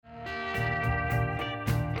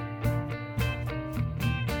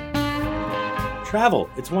Travel,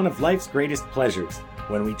 it's one of life's greatest pleasures.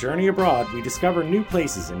 When we journey abroad, we discover new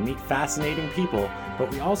places and meet fascinating people,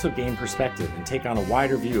 but we also gain perspective and take on a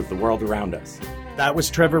wider view of the world around us. That was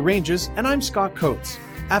Trevor Ranges, and I'm Scott Coates.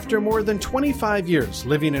 After more than 25 years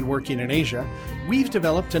living and working in Asia, we've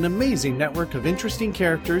developed an amazing network of interesting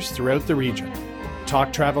characters throughout the region.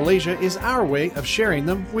 Talk Travel Asia is our way of sharing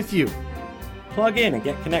them with you. Plug in and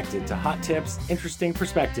get connected to hot tips, interesting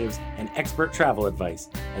perspectives, and expert travel advice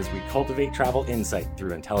as we cultivate travel insight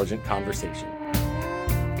through intelligent conversation.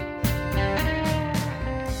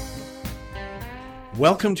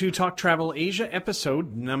 Welcome to Talk Travel Asia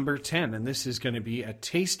episode number 10, and this is going to be a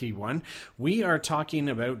tasty one. We are talking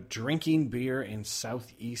about drinking beer in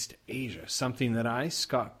Southeast Asia, something that I,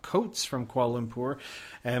 Scott Coates from Kuala Lumpur,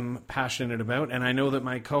 am passionate about, and I know that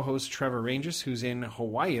my co-host Trevor Ranges, who's in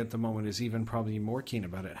Hawaii at the moment, is even probably more keen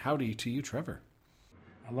about it. Howdy to you, Trevor.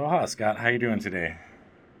 Aloha, Scott. How you doing today?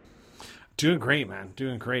 Doing great, man.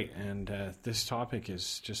 Doing great. And this topic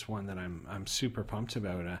is just one that I'm super pumped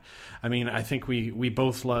about. I think we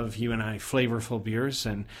both love, you and I, flavorful beers,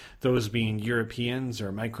 and those being Europeans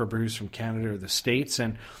or microbrews from Canada or the States.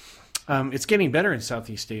 And it's getting better in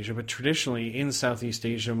Southeast Asia, but traditionally in Southeast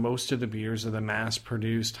Asia, most of the beers are the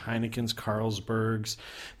mass-produced Heineken's, Carlsbergs,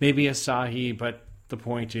 maybe Asahi, but the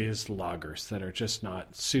point is lagers that are just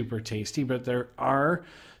not super tasty, but there are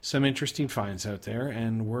some interesting finds out there,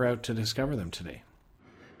 and we're out to discover them today.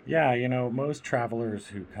 Yeah, most travelers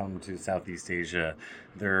who come to Southeast Asia,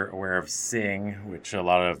 they're aware of Sing, which a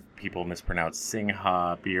lot of people mispronounce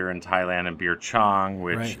Singha beer in Thailand, and Beer Chong,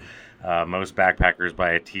 which most backpackers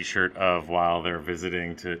buy a t-shirt of while they're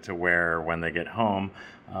visiting to wear when they get home.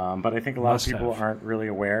 But I think a lot of people aren't really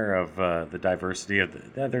aware of the diversity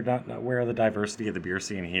of they're not aware of the diversity of the beer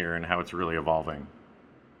scene here and how it's really evolving.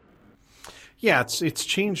 Yeah, it's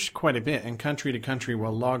changed quite a bit, and country to country,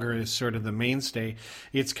 while lager is sort of the mainstay,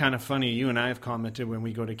 it's kind of funny. You and I have commented when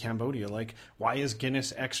we go to Cambodia, like, why is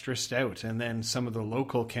Guinness Extra Stout? And then some of the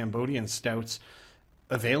local Cambodian stouts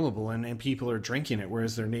available, and people are drinking it,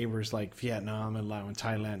 whereas their neighbors like Vietnam and Laos and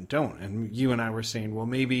Thailand don't. And you and I were saying, well,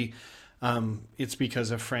 maybe it's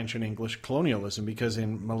because of French and English colonialism, because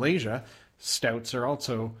in Malaysia, stouts are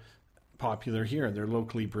also popular here. They're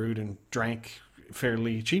locally brewed and drank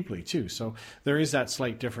fairly cheaply too. So there is that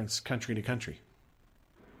slight difference country to country.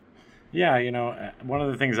 Yeah, one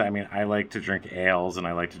of the things, I like to drink ales, and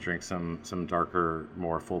I like to drink some darker,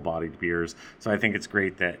 more full-bodied beers. So I think it's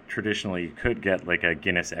great that traditionally you could get like a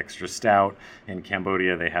Guinness Extra Stout. In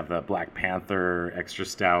Cambodia, they have the Black Panther Extra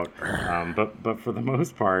Stout. But for the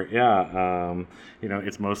most part,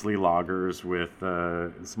 it's mostly lagers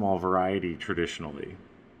with small variety traditionally.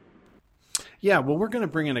 Yeah, well, we're going to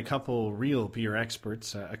bring in a couple real beer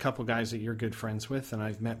experts, a couple guys that you're good friends with and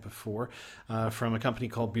I've met before from a company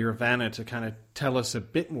called Beer Havana to kind of tell us a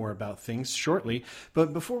bit more about things shortly.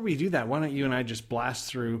 But before we do that, why don't you and I just blast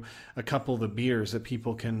through a couple of the beers that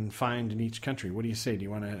people can find in each country? What do you say? Do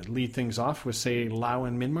you want to lead things off with, say, Laos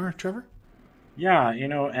and Myanmar, Trevor? Yeah,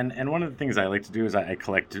 and one of the things I like to do is I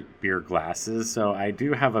collect beer glasses. So I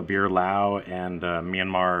do have a beer Lao and a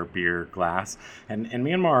Myanmar beer glass. And in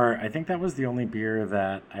Myanmar, I think that was the only beer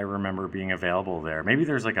that I remember being available there. Maybe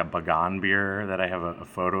there's like a Bagan beer that I have a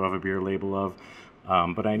photo of a beer label of.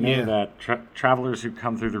 But I know that travelers who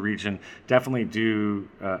come through the region definitely do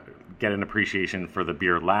get an appreciation for the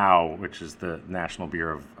beer Lao, which is the national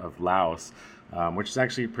beer of Laos, which is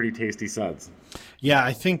actually pretty tasty suds. Yeah,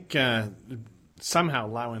 I think somehow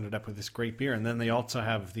Lao ended up with this great beer, and then they also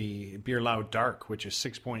have the Beer Lao Dark, which is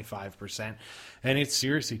 6.5%, and it's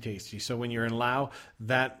seriously tasty. So when you're in Lao,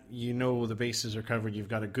 that the bases are covered. You've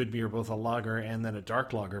got a good beer, both a lager and then a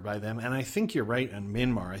dark lager by them. And I think you're right on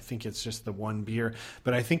Myanmar. I think it's just the one beer,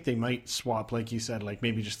 but I think they might swap, like you said, like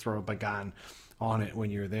maybe just throw a Bagan on it when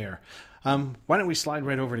you're there. Why don't we slide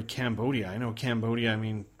right over to Cambodia? I know Cambodia,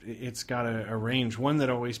 it's got a range. One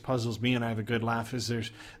that always puzzles me, and I have a good laugh, is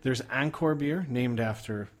there's Angkor beer, named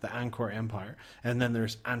after the Angkor Empire, and then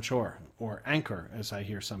there's Anchor, or Angkor, as I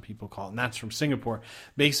hear some people call it, and that's from Singapore.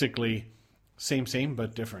 Basically, same,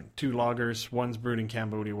 but different. Two lagers, one's brewed in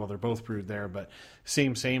Cambodia, well, they're both brewed there, but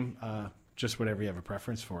same, just whatever you have a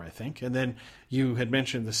preference for, I think. And then you had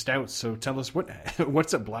mentioned the stouts, so tell us,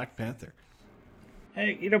 what's a Black Panther?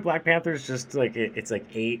 Hey, Black Panther's just like it's like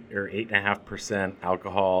 8 or 8.5%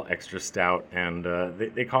 alcohol, extra stout, and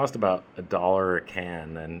they cost about $1 a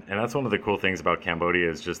can. And that's one of the cool things about Cambodia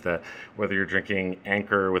is just that whether you're drinking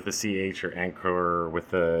Angkor with a CH or Angkor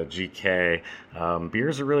with a GK,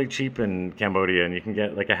 beers are really cheap in Cambodia, and you can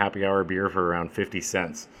get like a happy hour beer for around 50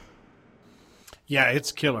 cents. Yeah,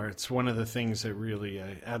 it's killer. It's one of the things that really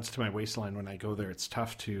adds to my waistline when I go there. It's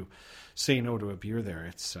tough to say no to a beer there.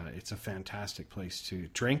 It's a fantastic place to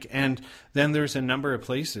drink. And then there's a number of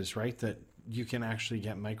places, right, that you can actually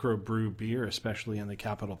get microbrew beer, especially in the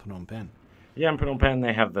capital, Phnom Penh. Yeah, in Phnom Penh,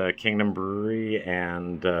 they have the Kingdom Brewery,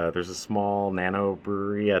 and there's a small nano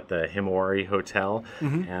brewery at the Himawari Hotel.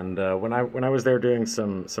 And when I was there doing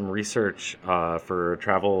some research for a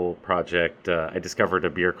travel project, I discovered a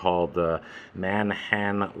beer called Man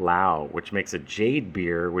Han Lao, which makes a jade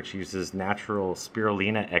beer, which uses natural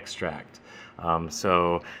spirulina extract.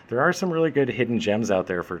 So there are some really good hidden gems out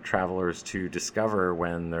there for travelers to discover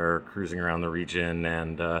when they're cruising around the region,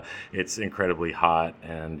 and it's incredibly hot,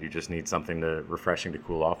 and you just need something refreshing to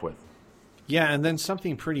cool off with. Yeah, and then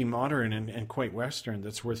something pretty modern and quite Western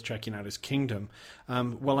that's worth checking out is Kingdom.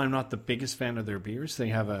 Well, I'm not the biggest fan of their beers. They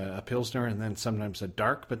have a Pilsner and then sometimes a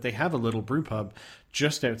dark, but they have a little brew pub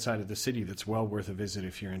just outside of the city that's well worth a visit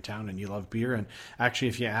if you're in town and you love beer. And actually,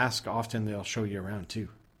 if you ask, often they'll show you around too.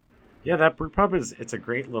 Yeah, that brew pub it's a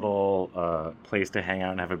great little place to hang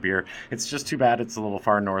out and have a beer. It's just too bad it's a little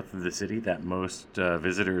far north of the city that most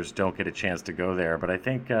visitors don't get a chance to go there. But I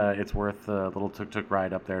think it's worth a little tuk-tuk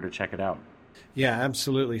ride up there to check it out. Yeah,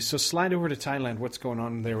 absolutely. So slide over to Thailand. What's going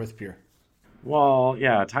on there with beer? Well,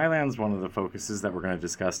 yeah, Thailand's one of the focuses that we're going to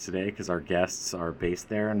discuss today because our guests are based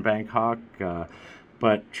there in Bangkok.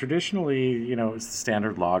 But traditionally, it's the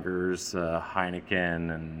standard lagers,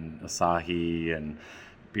 Heineken and Asahi and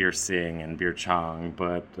Beer Sing and Beer Chang,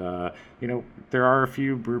 but there are a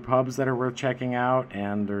few brew pubs that are worth checking out,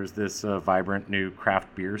 and there's this vibrant new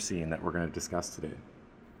craft beer scene that we're going to discuss today.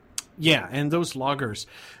 Yeah, and those lagers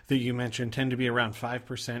that you mentioned tend to be around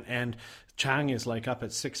 5%, and Chang is like up at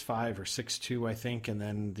 6.5 or 6.2, I think, and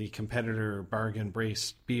then the competitor bargain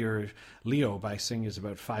brace beer Leo by Sing is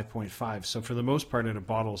about 5.5. So for the most part, at a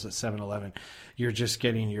bottles at 7-Eleven, you're just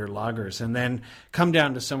getting your lagers, and then come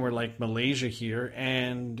down to somewhere like Malaysia here,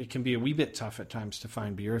 and it can be a wee bit tough at times to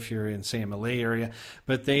find beer if you're in, say, a Malay area,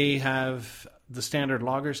 but they have the standard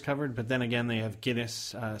lagers covered, but then again, they have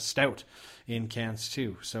Guinness Stout in cans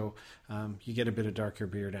too. So you get a bit of darker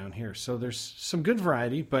beer down here. So there's some good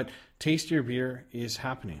variety, but tastier beer is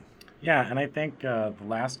happening. Yeah, and I think the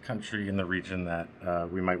last country in the region that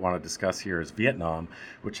we might want to discuss here is Vietnam,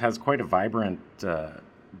 which has quite a vibrant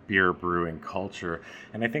beer brewing culture.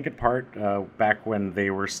 And I think in part back when they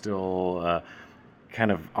were still kind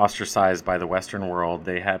of ostracized by the Western world,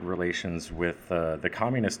 they had relations with the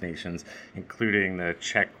communist nations, including the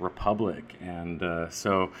Czech Republic. And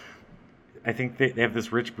so I think they have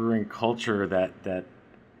this rich brewing culture that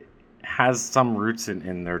has some roots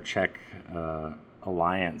in their Czech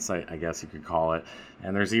alliance, I guess you could call it.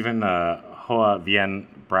 And there's even Hoa Vien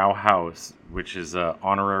Brauhaus, which is an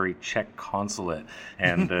honorary Czech consulate.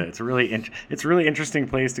 And it's a really interesting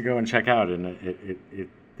place to go and check out. And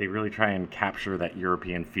they really try and capture that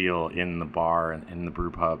European feel in the bar and in the brew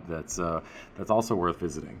pub. That's also worth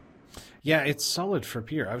visiting. Yeah, it's solid for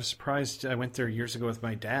beer. I was surprised. I went there years ago with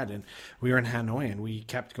my dad, and we were in Hanoi, and we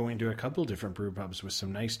kept going to a couple different brew pubs with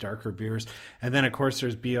some nice darker beers. And then, of course,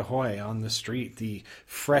 there's Bia Hoi on the street, the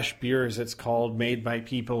fresh beer, as it's called, made by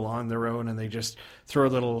people on their own, and they just throw a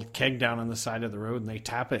little keg down on the side of the road, and they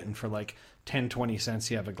tap it, and for like 10, 20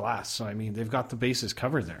 cents, you have a glass. So, I mean, they've got the bases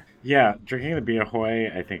covered there. Yeah, drinking the Bia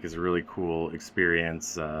Hoi, I think, is a really cool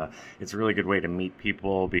experience. It's a really good way to meet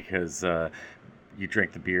people because you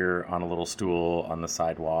drink the beer on a little stool on the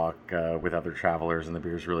sidewalk with other travelers, and the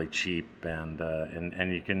beer's really cheap, and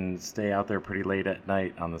you can stay out there pretty late at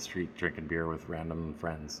night on the street drinking beer with random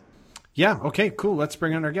friends. Yeah, okay, cool. Let's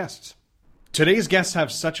bring on our guests. Today's guests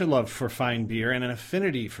have such a love for fine beer and an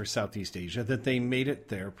affinity for Southeast Asia that they made it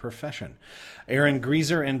their profession. Aaron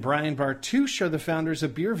Grieser and Brian Bartouche are the founders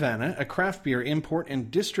of Beervana, a craft beer import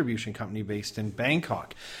and distribution company based in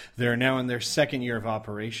Bangkok. They're now in their second year of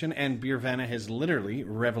operation, and Beervana has literally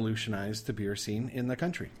revolutionized the beer scene in the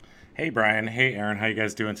country. Hey, Brian. Hey, Aaron. How you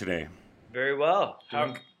guys doing today? Very well.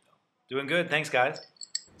 Doing good. Thanks, guys.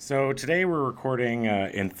 So today we're recording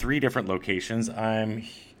in 3 different locations. I'm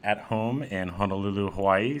at home in Honolulu,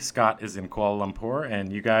 Hawaii. Scott is in Kuala Lumpur,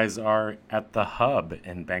 and you guys are at the Hub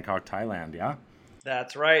in Bangkok, Thailand, yeah?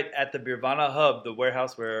 That's right, at the Beervana Hub, the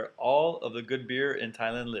warehouse where all of the good beer in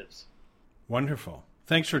Thailand lives. Wonderful.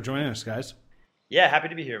 Thanks for joining us, guys. Yeah, happy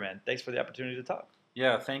to be here, man. Thanks for the opportunity to talk.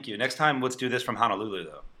 Yeah, thank you. Next time, let's do this from Honolulu,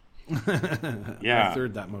 though. Yeah. I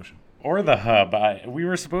third that motion. Or the Hub. We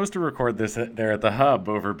were supposed to record this there at the Hub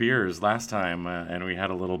over beers last time, and we had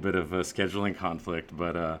a little bit of a scheduling conflict.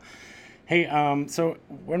 But Hey, so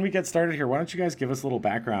when we get started here, why don't you guys give us a little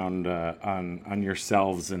background on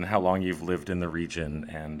yourselves and how long you've lived in the region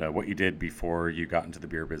and what you did before you got into the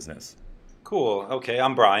beer business? Cool. Okay,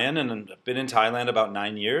 I'm Brian, and I've been in Thailand about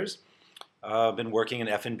 9 years. I've been working in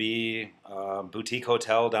F&B, boutique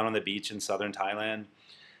hotel down on the beach in southern Thailand,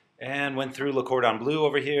 and went through Le Cordon Bleu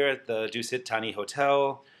over here at the Dusit Thani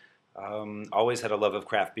Hotel. Always had a love of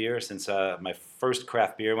craft beer since my first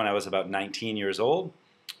craft beer when I was about 19 years old.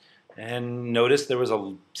 And noticed there was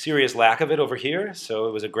a serious lack of it over here. So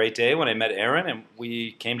it was a great day when I met Aaron, and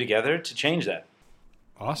we came together to change that.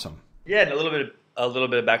 Awesome. Yeah, and a little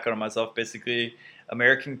bit of background on myself. Basically,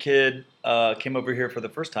 American kid, came over here for the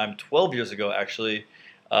first time 12 years ago, actually,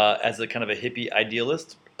 as a kind of a hippie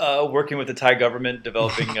idealist, working with the Thai government,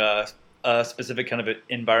 developing a specific kind of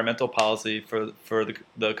environmental policy for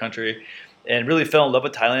the country, and really fell in love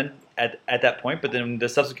with Thailand at that point. But then the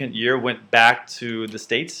subsequent year went back to the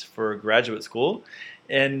States for graduate school,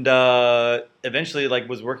 and eventually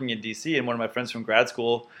was working in DC. And one of my friends from grad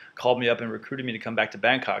school called me up and recruited me to come back to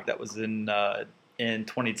Bangkok. That was in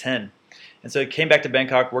 2010. And so I came back to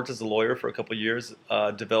Bangkok, worked as a lawyer for a couple of years,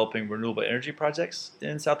 developing renewable energy projects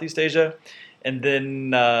in Southeast Asia. And then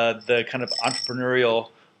the kind of entrepreneurial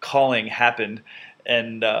calling happened,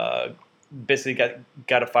 and basically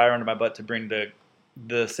got a fire under my butt to bring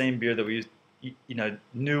the same beer that we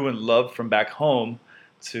knew and loved from back home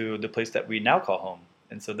to the place that we now call home.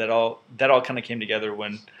 And so that all kind of came together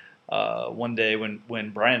when one day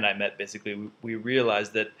when Brian and I met. Basically, we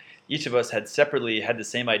realized that each of us had separately had the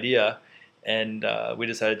same idea, and we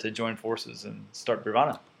decided to join forces and start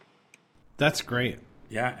Birvana. That's great.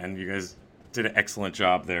 Yeah, and you guys did an excellent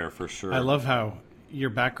job there for sure. I love how your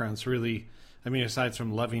background's really, I mean, aside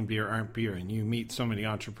from loving beer, aren't beer, and you meet so many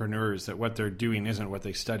entrepreneurs that what they're doing isn't what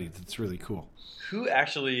they studied. That's really cool. Who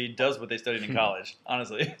actually does what they studied in college,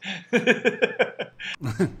 honestly?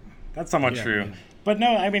 That's somewhat true. Yeah. But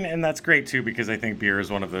no, I mean, and that's great too, because I think beer is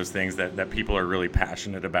one of those things that people are really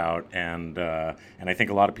passionate about, and I think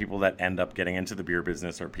a lot of people that end up getting into the beer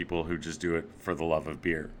business are people who just do it for the love of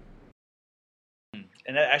beer.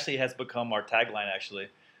 And that actually has become our tagline, actually,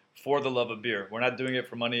 for the love of beer. We're not doing it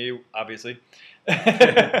for money, obviously.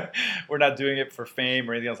 We're not doing it for fame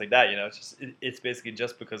or anything else like that. It's basically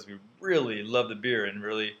just because we really love the beer and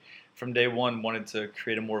really, from day one, wanted to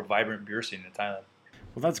create a more vibrant beer scene in Thailand.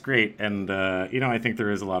 Well, that's great. And, I think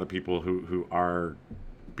there is a lot of people who are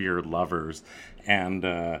beer lovers, and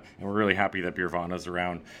we're really happy that Birvana's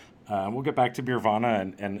around. We'll get back to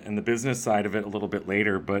Birvana and the business side of it a little bit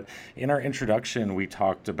later, but in our introduction, we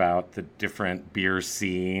talked about the different beer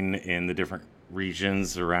scene in the different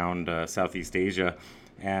regions around Southeast Asia,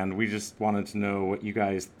 and we just wanted to know what you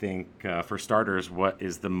guys think. For starters, what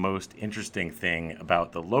is the most interesting thing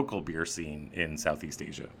about the local beer scene in Southeast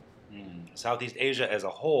Asia? Southeast Asia as a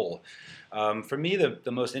whole. For me,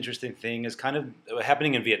 the most interesting thing is kind of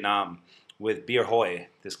happening in Vietnam with Beer Hoi,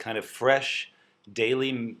 this kind of fresh,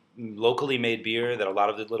 daily, locally made beer that a lot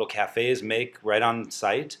of the little cafes make right on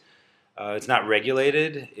site. It's not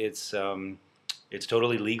regulated. It's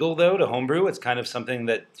totally legal, though, to homebrew. It's kind of something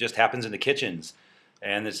that just happens in the kitchens.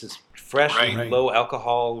 And this is fresh, low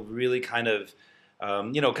alcohol, really kind of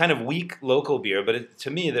weak local beer, but to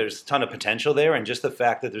me, there's a ton of potential there, and just the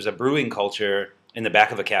fact that there's a brewing culture in the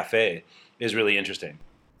back of a cafe is really interesting.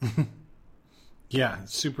 Yeah,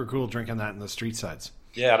 super cool drinking that in the street sides.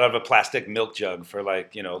 Yeah, out of a plastic milk jug for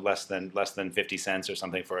less than 50 cents or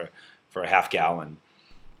something for a half gallon.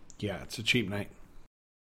 Yeah, it's a cheap night.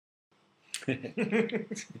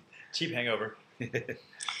 Cheap hangover.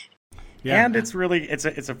 Yeah. And it's really it's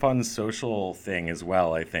a fun social thing as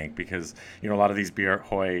well, I think, because a lot of these Beer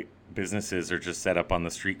Hoi businesses are just set up on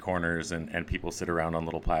the street corners, and people sit around on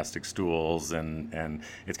little plastic stools, and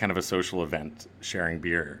it's kind of a social event, sharing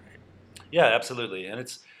beer. Yeah, absolutely. And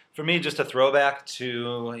it's, for me, just a throwback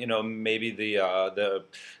to maybe the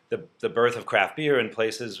birth of craft beer in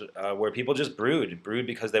places where people just brewed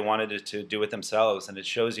because they wanted to do it themselves, and it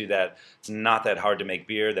shows you that it's not that hard to make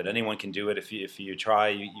beer, that anyone can do it. If you try,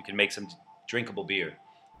 you can make some drinkable beer.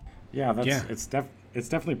 Yeah, it's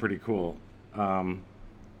definitely pretty cool.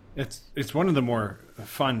 It's one of the more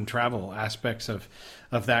fun travel aspects of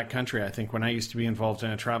that country. I think when I used to be involved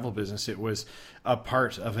in a travel business, it was a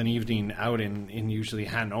part of an evening out in usually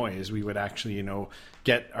Hanoi, as we would actually,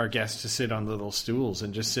 get our guests to sit on little stools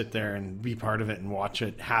and just sit there and be part of it and watch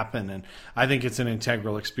it happen. And I think it's an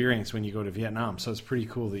integral experience when you go to Vietnam. So it's pretty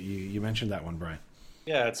cool that you mentioned that one, Brian.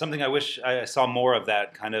 Yeah, it's something I wish I saw more of,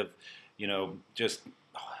 that kind of, just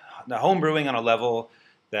the home brewing on a level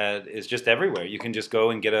that is just everywhere. You can just go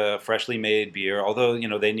and get a freshly made beer. Although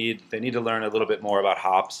they need to learn a little bit more about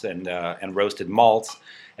hops and roasted malts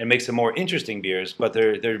and make some more interesting beers. But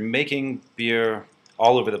they're making beer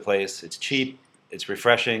all over the place. It's cheap. It's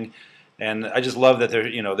refreshing, and I just love that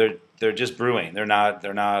they're just brewing. They're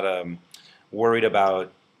not worried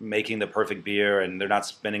about making the perfect beer, and they're not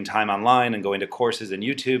spending time online and going to courses and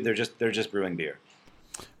YouTube. They're just brewing beer.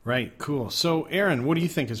 Right, cool. So, Aaron, what do you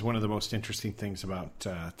think is one of the most interesting things about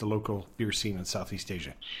the local beer scene in Southeast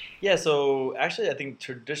Asia? Yeah, so actually, I think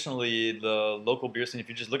traditionally the local beer scene, if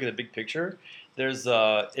you just look at the big picture, there's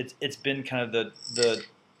it's been kind of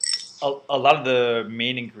a lot of the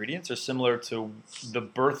main ingredients are similar to the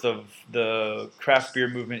birth of the craft beer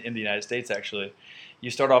movement in the United States. Actually, you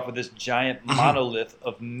start off with this giant monolith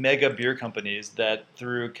of mega beer companies that,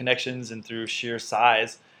 through connections and through sheer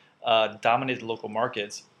size, dominate the local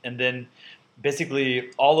markets. And then basically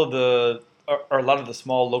a lot of the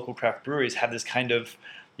small local craft breweries have this kind of,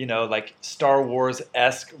 like Star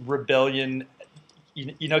Wars-esque rebellion,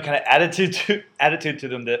 kind of attitude to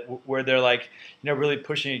them, where they're like, really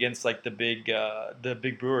pushing against like the big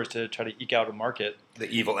brewers to try to eke out a market. The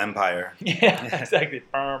evil empire. Yeah, exactly.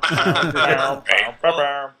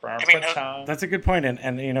 That's a good point.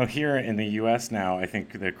 And here in the U.S. now, I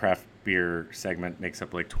think the craft beer segment makes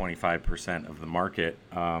up like 25% of the market.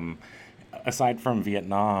 Aside from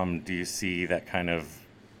Vietnam, do you see that kind of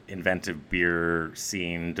inventive beer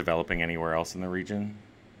scene developing anywhere else in the region?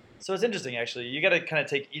 So it's interesting, actually. You got to kind of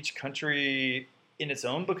take each country in its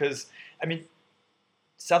own, because, I mean,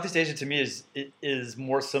 Southeast Asia to me is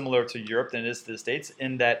more similar to Europe than it is to the States,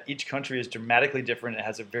 in that each country is dramatically different. It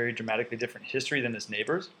has a very dramatically different history than its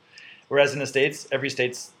neighbors. Whereas in the States, every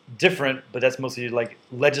state's different, but that's mostly like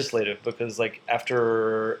legislative, because like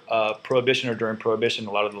after Prohibition or during Prohibition,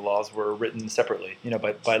 a lot of the laws were written separately,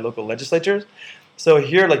 by local legislatures. So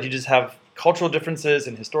here, like, you just have cultural differences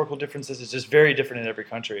and historical differences. It's just very different in every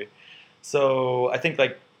country. So I think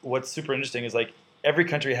like what's super interesting is like every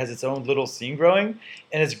country has its own little scene growing,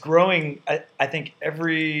 and it's growing. I think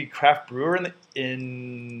every craft brewer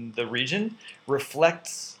in the region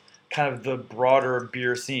reflects kind of the broader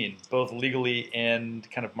beer scene, both legally and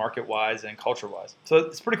kind of market-wise and culture-wise. So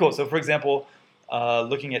it's pretty cool. So for example,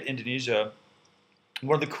 looking at Indonesia,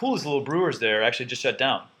 one of the coolest little brewers there actually just shut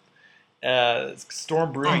down.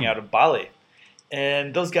 Storm Brewing out of Bali.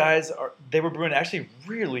 And those guys they were brewing actually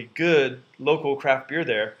really good local craft beer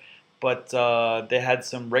there, but they had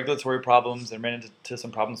some regulatory problems and ran into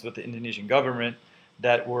some problems with the Indonesian government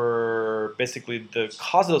that were basically, the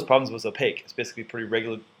cause of those problems was opaque. It's basically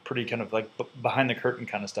pretty kind of like behind the curtain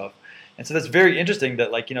kind of stuff. And so that's very interesting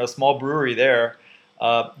that like, a small brewery there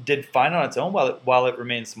did fine on its own while it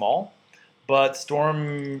remained small. But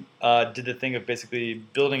Storm did the thing of basically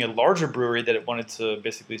building a larger brewery that it wanted to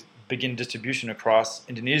basically begin distribution across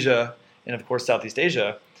Indonesia and, of course, Southeast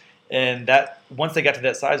Asia. And that once they got to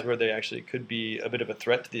that size where they actually could be a bit of a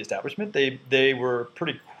threat to the establishment, they were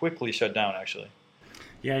pretty quickly shut down, actually.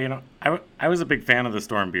 Yeah, I was a big fan of the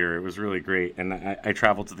Storm beer. It was really great. And I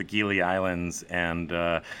traveled to the Gili Islands, and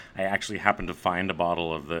I actually happened to find a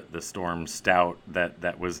bottle of the Storm Stout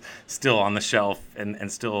that was still on the shelf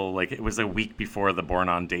and still, like, it was a week before the born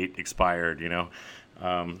on date expired,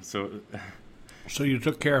 So you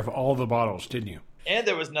took care of all the bottles, didn't you? And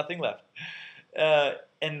there was nothing left.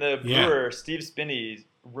 And the brewer, Steve Spinney,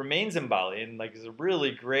 remains in Bali, and like is a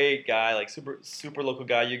really great guy, like super local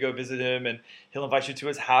guy. You go visit him, and he'll invite you to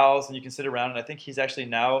his house, and you can sit around. And I think he's actually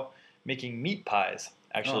now making meat pies.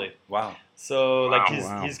 Actually, wow. So like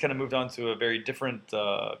he's kind of moved on to a very different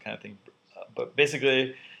kind of thing. But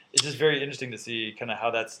basically, it's just very interesting to see kind of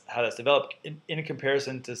how that's developed in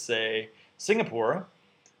comparison to, say, Singapore,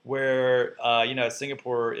 where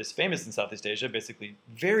Singapore is famous in Southeast Asia, basically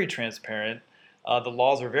very transparent. The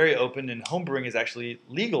laws are very open, and homebrewing is actually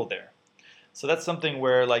legal there. So that's something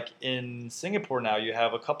where, like in Singapore now, you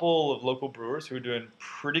have a couple of local brewers who are doing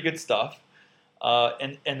pretty good stuff,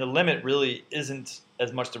 and the limit really isn't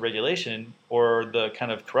as much the regulation or the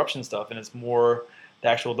kind of corruption stuff, and it's more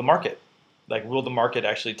the market. Like, will the market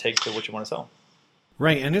actually take to what you want to sell?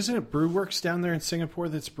 Right, and isn't it Brewworks down there in Singapore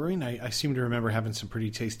that's brewing? I seem to remember having some pretty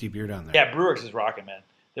tasty beer down there. Yeah, Brewworks is rocking, man.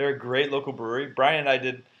 They're a great local brewery. Brian and I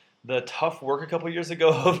did the tough work a couple years ago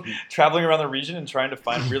of traveling around the region and trying to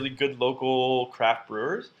find really good local craft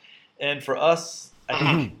brewers. And for us, I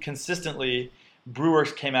think consistently,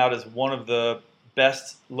 Brewworks came out as one of the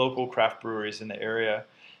best local craft breweries in the area,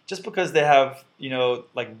 just because they have,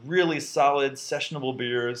 like really solid sessionable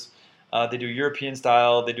beers. They do European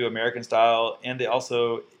style, they do American style, and they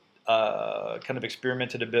also kind of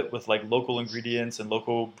experimented a bit with like local ingredients and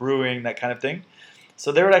local brewing, that kind of thing.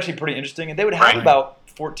 So they were actually pretty interesting, and they would have about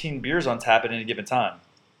 14 beers on tap at any given time.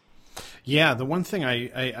 Yeah, the one thing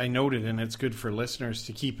I noted, and it's good for listeners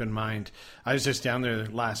to keep in mind, I was just down there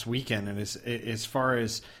last weekend, and as far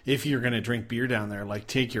as if you're going to drink beer down there, like,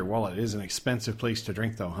 take your wallet. It is an expensive place to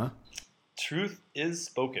drink, though, huh? Truth is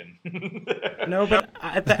spoken. No, but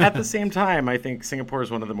at the same time, I think Singapore is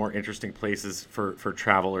one of the more interesting places for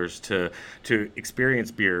travelers to experience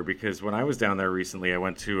beer, because when I was down there recently, I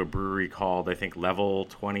went to a brewery called, I think, Level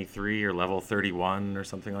 23 or Level 31 or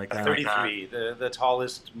something like that. 33, the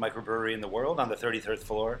tallest microbrewery in the world, on the 33rd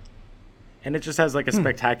floor. And it just has like a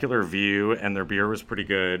spectacular view, and their beer was pretty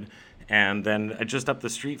good. And then just up the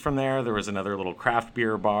street from there was another little craft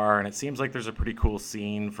beer bar, and it seems like there's a pretty cool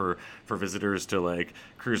scene for visitors to like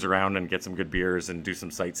cruise around and get some good beers and do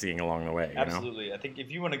some sightseeing along the way. Absolutely. You know? I think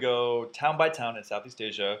if you want to go town by town in Southeast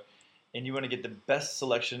Asia, and you want to get the best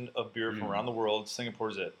selection of beer from around the world,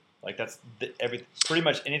 Singapore's it. Like that's pretty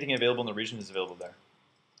much anything available in the region is available there.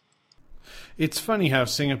 It's funny how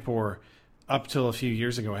Singapore, up till a few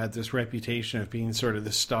years ago, had this reputation of being sort of the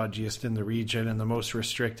stodgiest in the region and the most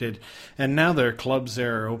restricted. And now their clubs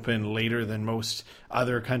there are open later than most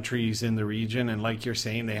other countries in the region. And like you're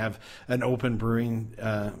saying, they have an open brewing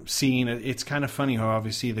scene. It's kind of funny how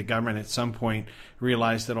obviously the government at some point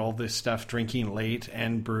realized that all this stuff, drinking late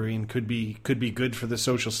and brewing, could be good for the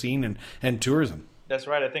social scene and tourism. That's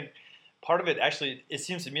right. I think part of it, actually, it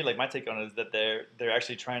seems to me like my take on it is that they're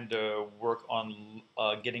actually trying to work on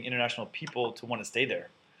getting international people to want to stay there.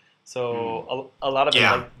 So a lot of it,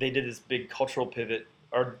 like, they did this big cultural pivot,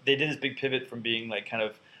 or they did this big pivot from being like kind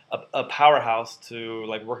of a powerhouse to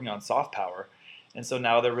like working on soft power. And so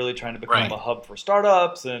now they're really trying to become a hub for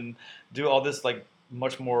startups and do all this like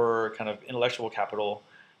much more kind of intellectual capital.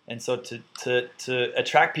 And so to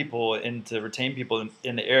attract people and to retain people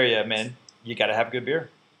in the area, man, you got to have good beer.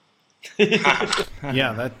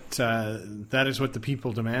 Yeah, that is what the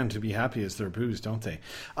people demand to be happy, is their booze, don't they?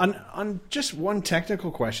 On just one technical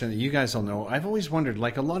question that you guys all know, I've always wondered,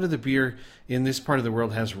 like, a lot of the beer in this part of the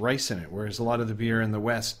world has rice in it, whereas a lot of the beer in the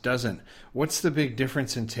West doesn't. What's the big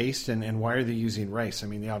difference in taste, and why are they using rice? I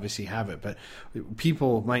mean, they obviously have it, but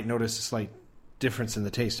people might notice a slight difference in the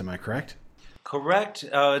taste. Am I correct? Correct.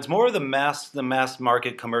 It's more of the mass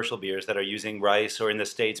market commercial beers that are using rice, or in the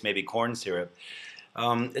States maybe corn syrup.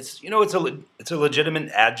 It's a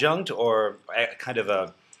legitimate adjunct, or kind of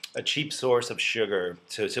a cheap source of sugar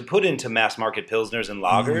to put into mass market pilsners and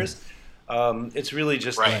lagers. It's really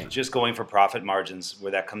just going for profit margins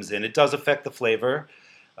where that comes in. It does affect the flavor.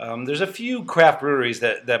 There's a few craft breweries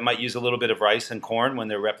that might use a little bit of rice and corn when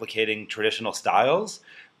they're replicating traditional styles,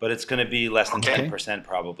 but it's going to be less than 10%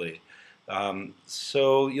 probably.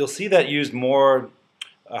 So you'll see that used more.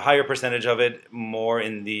 A higher percentage of it more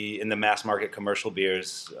in the mass market commercial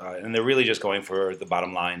beers, and they're really just going for the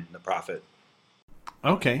bottom line, the profit.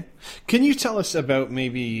 Okay. Can you tell us about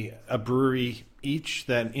maybe a brewery each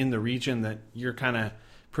that in the region that you're kind of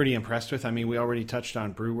pretty impressed with? I mean, we already touched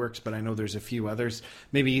on Brewworks, but I know there's a few others.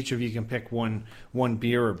 Maybe each of you can pick one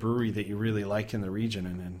beer or brewery that you really like in the region,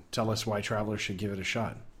 and tell us why travelers should give it a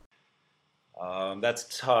shot.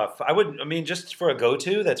 That's tough. Just for a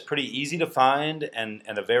go-to that's pretty easy to find and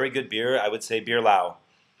a very good beer, I would say Beer Lao.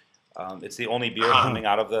 It's the only beer coming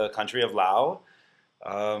out of the country of Lao.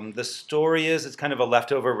 The story is it's kind of a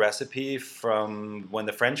leftover recipe from when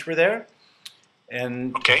the French were there.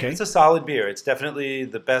 And it's a solid beer. It's definitely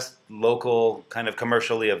the best local kind of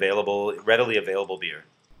commercially available, readily available beer.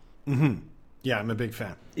 Mm-hmm. Yeah, I'm a big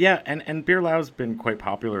fan. Yeah, and Beer Lao's been quite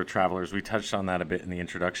popular with travelers. We touched on that a bit in the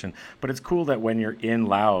introduction. But it's cool that when you're in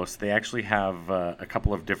Laos, they actually have a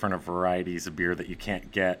couple of different varieties of beer that you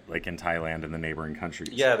can't get like in Thailand and the neighboring countries.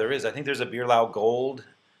 Yeah, there is. I think there's a Beer Lao Gold,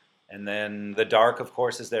 and then the Dark, of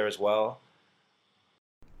course, is there as well.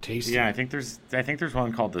 Tasty. Yeah, I think there's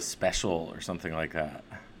one called the Special or something like that.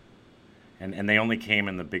 And they only came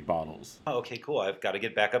in the big bottles. Oh, okay, cool. I've got to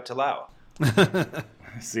get back up to Lao.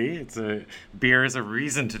 See, beer is a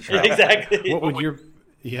reason to travel. Exactly.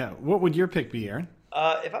 What would your pick be, Aaron?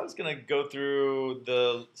 If I was gonna go through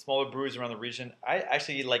the smaller breweries around the region, I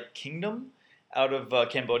actually like Kingdom out of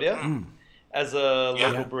Cambodia as a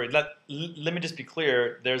local brewery. Let me just be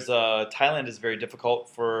clear. Thailand is very difficult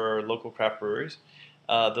for local craft breweries.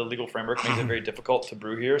 The legal framework makes it very difficult to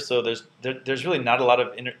brew here. So there's really not a lot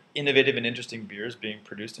of innovative and interesting beers being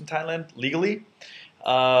produced in Thailand legally.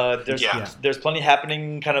 There's plenty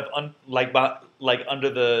happening kind of like under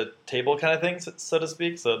the table kind of things, so to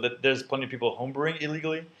speak. So there's plenty of people homebrewing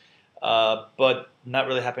illegally, but not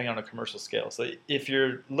really happening on a commercial scale. So if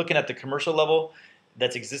you're looking at the commercial level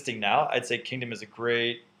that's existing now, I'd say Kingdom is a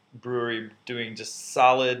great brewery doing just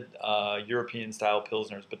solid European style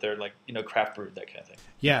pilsners, but they're like craft brewed, that kind of thing.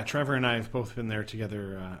 Yeah, Trevor and I have both been there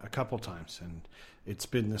together a couple times, and it's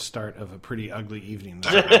been the start of a pretty ugly evening.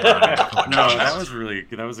 No,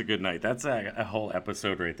 that was a good night. That's a whole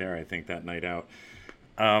episode right there, I think, that night out.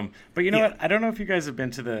 But you know what? I don't know if you guys have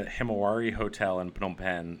been to the Himawari Hotel in Phnom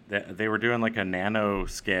Penh. They were doing like a nano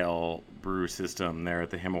scale brew system there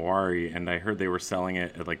at the Himawari, and I heard they were selling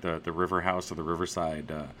it at like the River House or the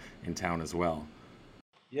Riverside in town as well.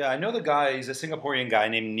 Yeah, I know the guy. He's a Singaporean guy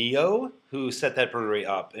named Neo who set that brewery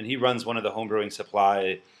up, and he runs one of the homebrewing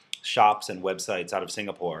supply shops and websites out of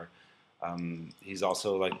Singapore. He's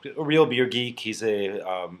also like a real beer geek. He's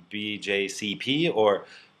a BJCP or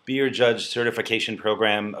Beer Judge Certification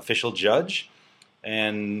Program official judge,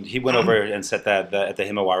 and he went over and set that at the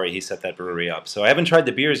Himawari. He set that brewery up. So I haven't tried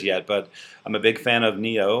the beers yet, but I'm a big fan of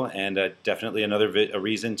Neo, and definitely a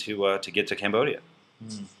reason to get to Cambodia.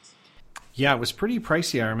 Mm. Yeah, it was pretty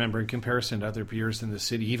pricey, I remember, in comparison to other beers in the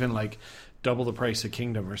city, even like double the price of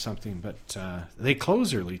Kingdom or something. But they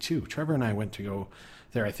close early, too. Trevor and I went to go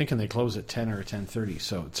there, I think, and they close at 10 or 10:30.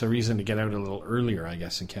 So it's a reason to get out a little earlier, I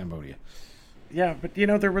guess, in Cambodia. Yeah, but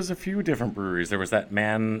there was a few different breweries. There was that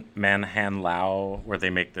Man Han Lao where they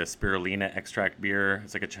make the spirulina extract beer.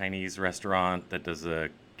 It's like a Chinese restaurant that does a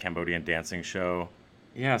Cambodian dancing show.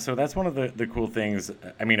 Yeah, so that's one of the cool things,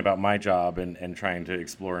 about my job and trying to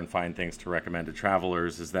explore and find things to recommend to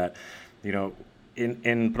travelers is that,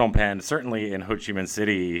 in Phnom Penh, certainly in Ho Chi Minh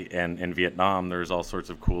City and in Vietnam, there's all sorts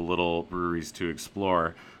of cool little breweries to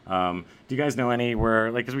explore. Do you guys know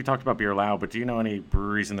anywhere, because we talked about Beer Lao, but do you know any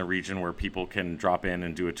breweries in the region where people can drop in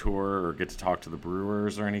and do a tour or get to talk to the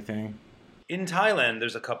brewers or anything? In Thailand,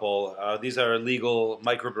 there's a couple. These are legal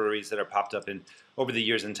microbreweries that are popped up over the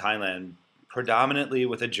years in Thailand, predominantly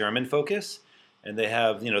with a German focus, and they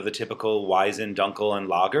have the typical Weizen, Dunkel, and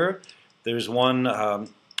Lager. There's one,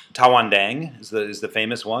 Tawan Dang is the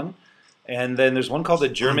famous one, and then there's one called the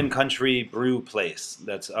German Country Brew Place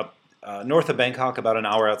that's up north of Bangkok, about an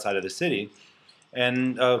hour outside of the city.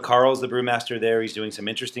 And Carl's the brewmaster there. He's doing some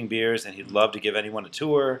interesting beers, and he'd love to give anyone a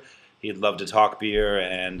tour. He'd love to talk beer,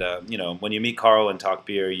 and when you meet Carl and talk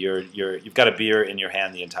beer, you've got a beer in your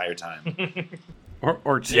hand the entire time.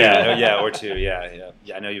 Or two. Yeah, or two. Yeah.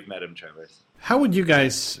 I know you've met him, Trevor. How would you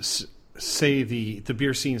guys say the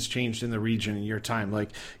beer scene's changed in the region in your time? Like,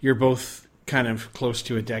 you're both kind of close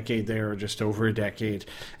to a decade there, or just over a decade,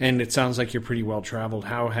 and it sounds like you're pretty well traveled.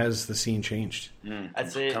 How has the scene changed?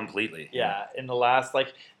 I'd say completely. Yeah, in the last,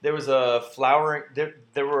 there was a flowering.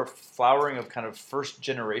 There were flowering of kind of first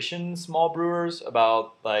generation small brewers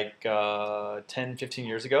about 10, 15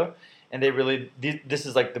 years ago. And they really, this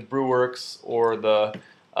is like the Brewworks or the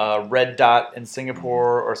Red Dot in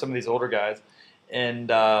Singapore or some of these older guys,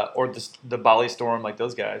 and or the Bali Storm, like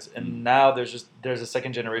those guys. And now there's a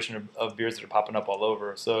second generation of beers that are popping up all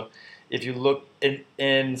over. So if you look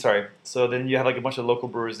so then you have a bunch of local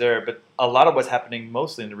brewers there. But a lot of what's happening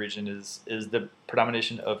mostly in the region is the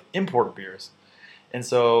predomination of import beers. And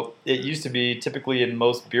so it used to be typically in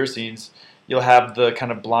most beer scenes, you'll have the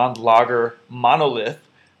kind of blonde lager monolith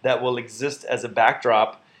that will exist as a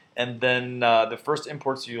backdrop, and then the first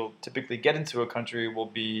imports you'll typically get into a country will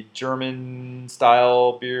be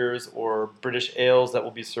German-style beers or British ales that will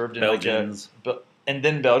be served in Belgians. And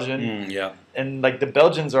then Belgian. Yeah. And the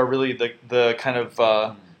Belgians are really the kind of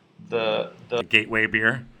the gateway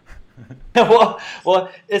beer. well,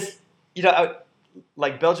 it's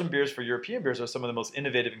Belgian beers for European beers are some of the most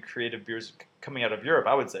innovative and creative beers coming out of Europe,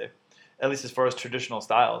 I would say, at least as far as traditional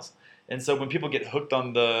styles. And so when people get hooked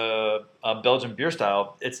on the Belgian beer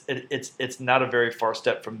style, it's not a very far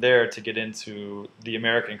step from there to get into the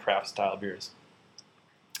American craft style beers.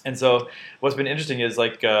 And so what's been interesting is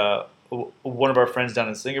one of our friends down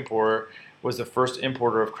in Singapore was the first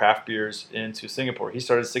importer of craft beers into Singapore. He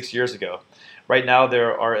started 6 years ago. Right now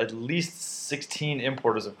there are at least 16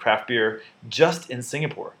 importers of craft beer just in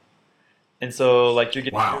Singapore. And so you're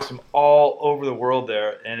getting beers from all over the world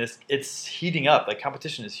there, and it's heating up.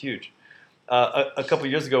 Competition is huge. A couple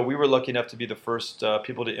of years ago, we were lucky enough to be the first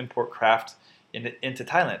people to import craft into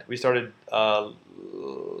Thailand. We started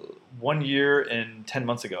 1 year and 10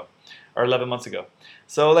 months ago, or 11 months ago.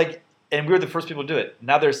 So and we were the first people to do it.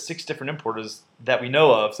 Now there's 6 different importers that we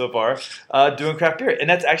know of so far doing craft beer, and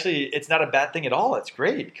that's actually, it's not a bad thing at all. It's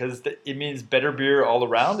great because it means better beer all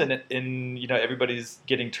around, and everybody's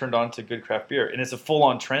getting turned on to good craft beer, and it's a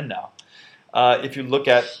full-on trend now. If you look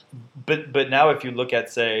at, but now if you look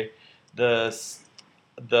at say the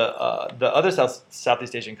other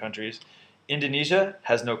Southeast Asian countries, Indonesia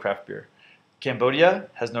has no craft beer, Cambodia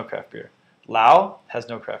has no craft beer, Laos has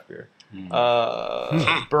no craft beer.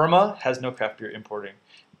 Burma has no craft beer importing.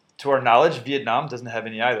 To our knowledge, Vietnam doesn't have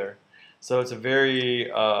any either. So it's a very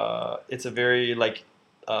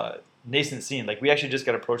nascent scene. Like we actually just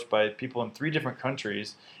got approached by people in 3 different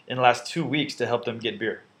countries in the last 2 weeks to help them get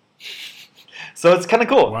beer. So it's kind of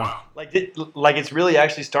cool. Wow. Like it's really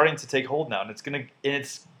actually starting to take hold now, and it's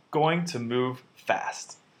going to move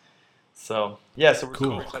fast. So yeah, so we're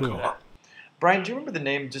super excited for that. Brian, do you remember the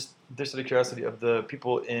name, just out of curiosity, of the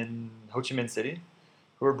people in Ho Chi Minh City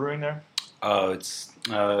who are brewing there? It's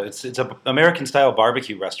a American style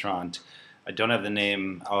barbecue restaurant. I don't have the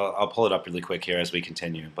name. I'll pull it up really quick here as we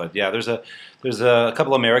continue. But yeah, there's a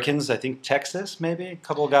couple Americans. I think Texas, maybe a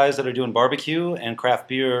couple of guys that are doing barbecue and craft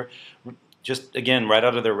beer. Just again, right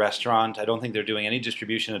out of their restaurant. I don't think they're doing any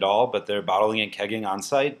distribution at all, but they're bottling and kegging on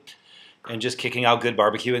site and just kicking out good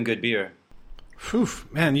barbecue and good beer. Whew,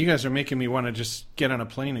 man, you guys are making me want to just get on a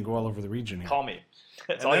plane and go all over the region here. Call me.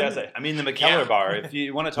 That's all I gotta say. I mean, the McKellar Bar. If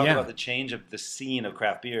you want to talk about the change of the scene of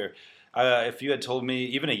craft beer, if you had told me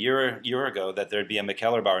even a year ago that there'd be a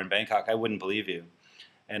McKellar Bar in Bangkok, I wouldn't believe you.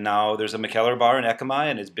 And now there's a McKellar Bar in Ekamai,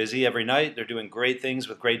 and it's busy every night. They're doing great things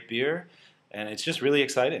with great beer, and it's just really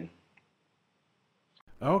exciting.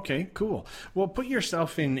 Okay, cool. Well, put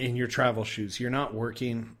yourself in your travel shoes. You're not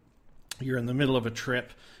working. You're in the middle of a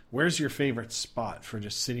trip. Where's your favorite spot for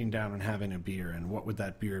just sitting down and having a beer, and what would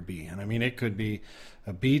that beer be? And I mean, it could be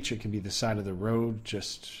a beach, it could be the side of the road.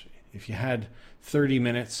 Just if you had 30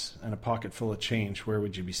 minutes and a pocket full of change, where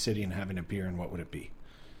would you be sitting and having a beer, and what would it be?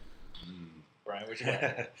 Brian, what you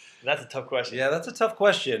got? That's a tough question. Yeah, that's a tough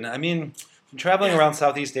question. I mean, I'm traveling around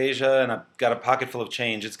Southeast Asia and I've got a pocket full of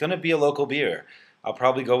change. It's going to be a local beer. I'll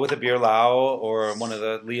probably go with a Beer Lao or one of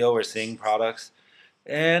the Leo or Sing products.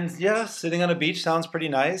 And yeah, sitting on a beach sounds pretty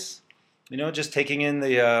nice. You know, just taking in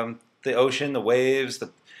the ocean, the waves,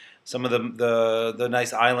 some of the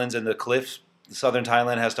nice islands and the cliffs southern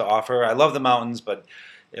Thailand has to offer. I love the mountains, but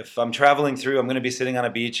if I'm traveling through, I'm going to be sitting on a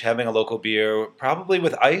beach having a local beer, probably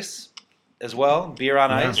with ice as well, beer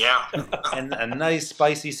on ice, and a nice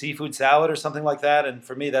spicy seafood salad or something like that. And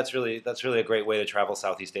for me, that's really a great way to travel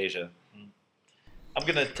Southeast Asia. I'm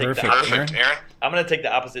gonna take the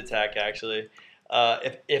opposite tack actually.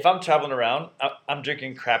 If I'm traveling around, I'm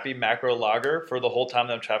drinking crappy macro lager for the whole time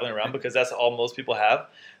that I'm traveling around because that's all most people have.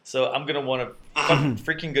 So I'm going to want some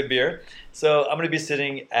freaking good beer. So I'm going to be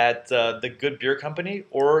sitting at the Good Beer Company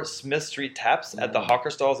or Smith Street Taps at the Hawker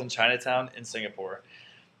Stalls in Chinatown in Singapore.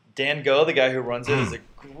 Dan Go, the guy who runs it, is a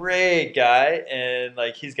great guy, and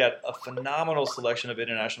like he's got a phenomenal selection of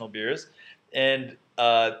international beers. And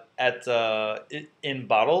in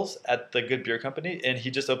bottles at the Good Beer Company, and he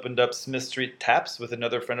just opened up Smith Street Taps with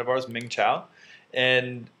another friend of ours, Ming Chow,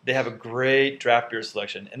 and they have a great draft beer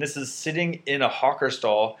selection. And this is sitting in a hawker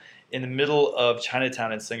stall in the middle of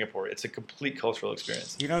Chinatown in Singapore. It's a complete cultural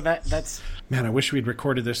experience. You know, that's... Man, I wish we'd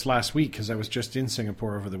recorded this last week because I was just in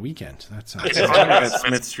Singapore over the weekend. That sounds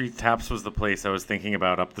Smith Street Taps was the place I was thinking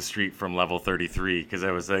about up the street from Level 33 because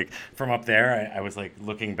I was like, from up there, I was like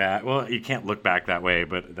looking back. Well, you can't look back that way,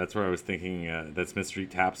 but that's where I was thinking that Smith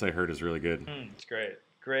Street Taps I heard is really good. It's great.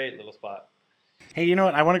 Great little spot. Hey, you know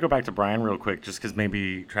what? I want to go back to Brian real quick, just because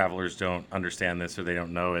maybe travelers don't understand this or they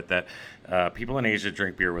don't know it, that people in Asia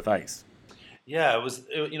drink beer with ice. Yeah,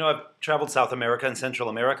 I've traveled South America and Central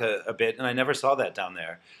America a bit, and I never saw that down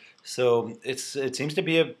there. So it seems to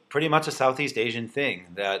be pretty much a Southeast Asian thing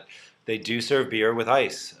that they do serve beer with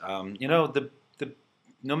ice. No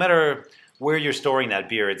matter where you're storing that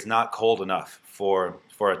beer, it's not cold enough for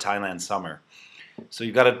a Thailand summer. So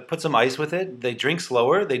you've got to put some ice with it. They drink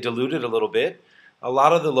slower. They dilute it a little bit. A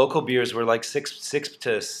lot of the local beers were like 6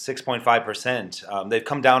 to 6.5%. They've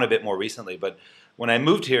come down a bit more recently, but when I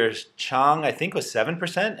moved here, Chang I think was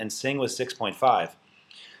 7% and Sing was 6.5.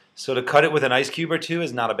 So to cut it with an ice cube or two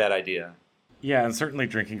is not a bad idea. Yeah, and certainly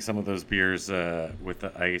drinking some of those beers with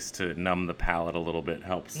the ice to numb the palate a little bit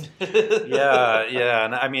helps. Yeah,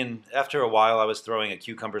 and I mean, after a while, I was throwing a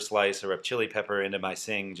cucumber slice or a chili pepper into my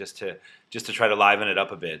Sing just to try to liven it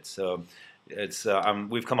up a bit. So it's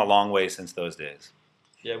we've come a long way since those days.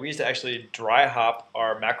 Yeah, we used to actually dry hop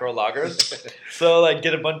our macro lagers. So like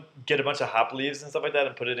get a bunch of hop leaves and stuff like that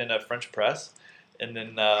and put it in a French press, and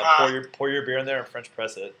then pour your beer in there and French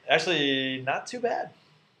press it. Actually, not too bad.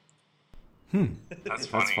 That's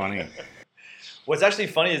funny. What's actually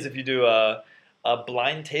funny is if you do a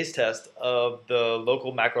blind taste test of the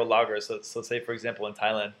local macro lagers. So say for example in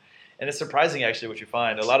Thailand, and it's surprising actually what you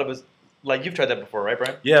find. A lot of us, like you've tried that before, right,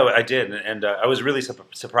 Brian? Yeah, I did, and I was really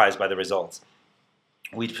surprised by the results.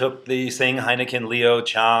 We took the Sing, Heineken, Leo,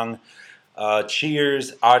 Chang,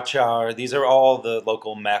 Cheers, Achar. These are all the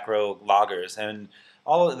local macro lagers, and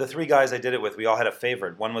all of the three guys I did it with, we all had a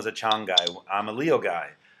favorite. One was a Chang guy. I'm a Leo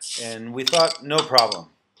guy, and we thought no problem.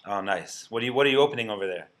 Oh, nice. What are you opening over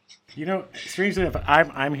there? Strangely enough,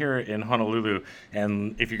 I'm here in Honolulu,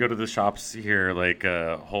 and if you go to the shops here, like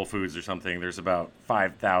Whole Foods or something, there's about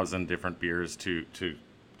 5,000 different beers to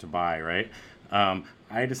buy, right?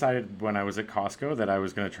 I decided when I was at Costco that I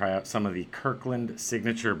was going to try out some of the Kirkland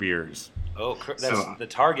signature beers. Oh, that's the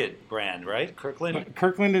Target brand, right? Kirkland?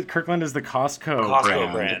 Kirkland is the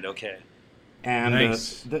Costco brand, okay. And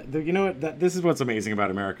nice. you know what? This is what's amazing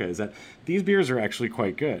about America is that these beers are actually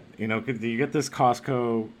quite good. You get this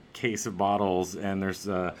Costco case of bottles, and there's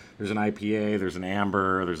an IPA, there's an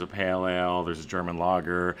amber, there's a pale ale, there's a German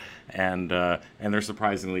lager, and they're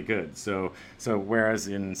surprisingly good. So whereas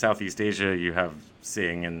in Southeast Asia you have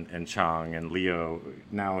Sing and Chang and Leo,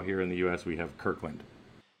 now here in the U.S. we have Kirkland.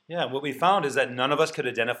 Yeah, what we found is that none of us could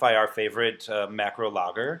identify our favorite macro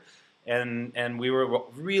lager. And we were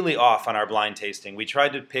really off on our blind tasting. We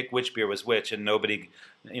tried to pick which beer was which, and nobody,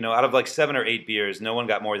 out of like 7 or 8 beers, no one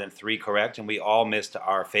got more than 3 correct, and we all missed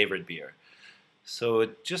our favorite beer. So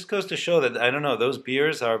it just goes to show that, I don't know, those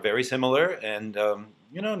beers are very similar and,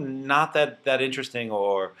 not that interesting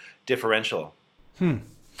or differential.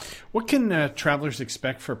 What can travelers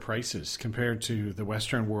expect for prices compared to the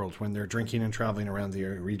Western world when they're drinking and traveling around the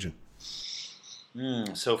region?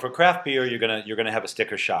 So for craft beer, you're gonna have a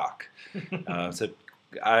sticker shock.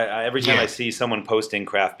 Every time I see someone posting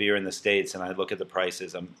craft beer in the States and I look at the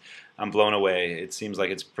prices, I'm blown away. It seems like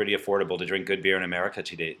it's pretty affordable to drink good beer in America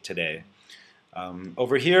today.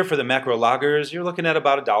 Over here for the macro lagers, you're looking at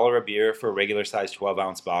about $1 a beer for a regular size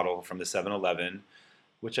 12-ounce bottle from the 7-Eleven,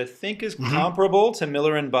 which I think is comparable to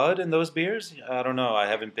Miller and Bud in those beers. I don't know. I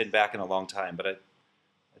haven't been back in a long time, but I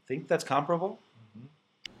think that's comparable.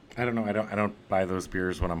 I don't know. I don't buy those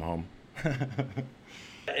beers when I'm home.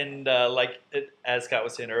 And as Scott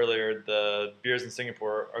was saying earlier, the beers in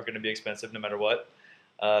Singapore are going to be expensive no matter what.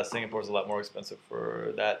 Singapore is a lot more expensive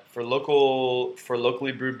for that. For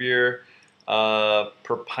locally brewed beer,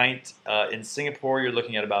 per pint in Singapore, you're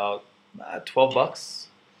looking at about $12.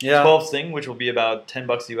 Yeah. 12 Sing, which will be about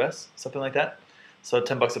 $10 US, something like that. So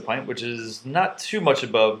 $10 a pint, which is not too much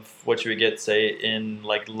above what you would get, say, in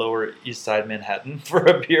like Lower East Side Manhattan for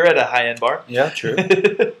a beer at a high-end bar. Yeah, true.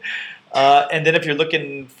 And then if you're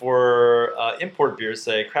looking for import beers,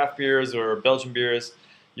 say craft beers or Belgian beers,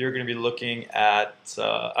 you're going to be looking at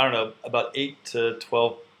about 8 to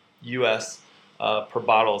 12 US per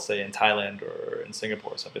bottle, say in Thailand or in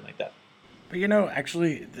Singapore, something like that. But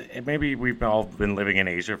actually, maybe we've all been living in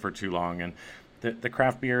Asia for too long, and the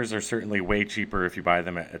craft beers are certainly way cheaper if you buy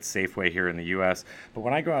them at Safeway here in the U.S. But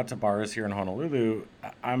when I go out to bars here in Honolulu,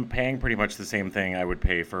 I'm paying pretty much the same thing I would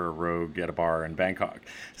pay for a Rogue at a bar in Bangkok.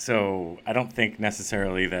 So I don't think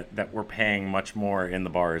necessarily that we're paying much more in the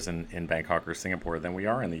bars in Bangkok or Singapore than we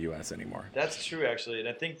are in the U.S. anymore. That's true, actually. And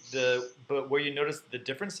I think but where you notice the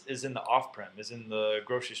difference is in the off-prem, is in the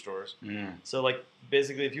grocery stores. Mm. So like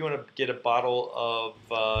basically if you want to get a bottle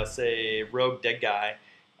of, say, Rogue Dead Guy,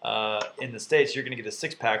 in the States, you're going to get a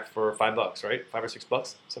 6-pack for $5, right? $5 or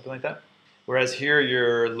 $6, something like that. Whereas here,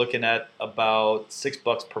 you're looking at about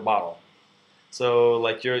 $6 per bottle. So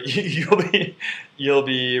like you'll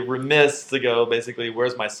be remiss to go basically,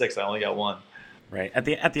 where's my 6? I only got 1. Right. At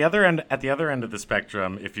the other end of the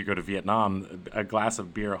spectrum, if you go to Vietnam, a glass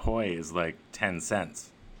of beer Ahoy is like 10 cents.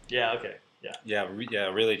 Yeah. Okay. Yeah. Yeah,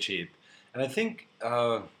 really cheap. And I think.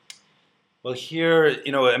 Well, here,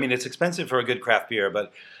 it's expensive for a good craft beer,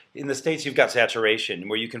 but in the States, you've got saturation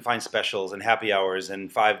where you can find specials and happy hours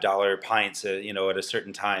and $5 pints, at a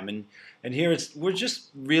certain time. And here we're just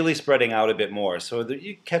really spreading out a bit more. So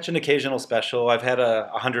you catch an occasional special. I've had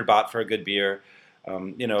 100 baht for a good beer,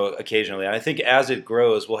 occasionally. And I think as it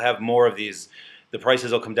grows, we'll have more of these. The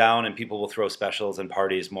prices will come down and people will throw specials and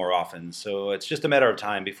parties more often. So it's just a matter of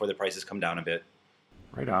time before the prices come down a bit.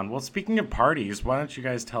 Right on. Well, speaking of parties, why don't you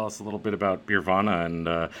guys tell us a little bit about Beervana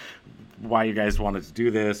and why you guys wanted to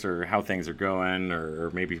do this, or how things are going,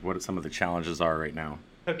 or maybe what some of the challenges are right now?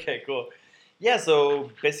 Okay, cool. Yeah,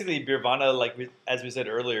 so basically Beervana, as we said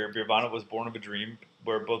earlier, Beervana was born of a dream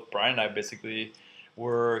where both Brian and I basically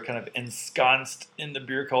were kind of ensconced in the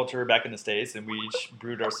beer culture back in the States, and we each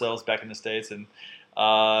brewed ourselves back in the States, and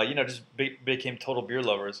just became total beer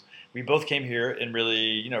lovers. We both came here and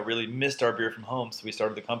really missed our beer from home, so we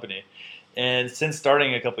started the company. And since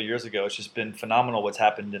starting a couple of years ago, it's just been phenomenal what's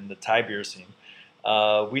happened in the Thai beer scene.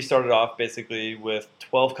 We started off basically with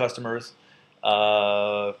 12 customers,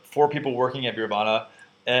 4 people working at Beervana,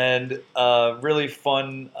 and really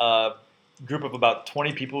fun, group of about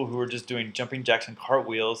 20 people who were just doing jumping jacks and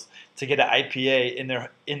cartwheels to get an IPA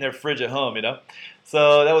in their fridge at home, you know.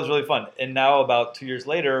 So that was really fun. And now about 2 years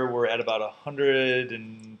later, we're at about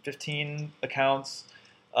 115 accounts,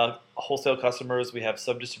 wholesale customers. We have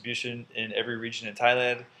sub distribution in every region in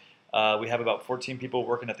Thailand. We have about 14 people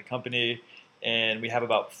working at the company, and we have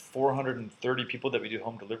about 430 people that we do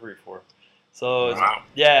home delivery for. So Wow.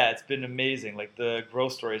 it's been amazing. Like the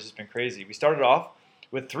growth story has just been crazy. We started off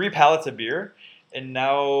with 3 pallets of beer, and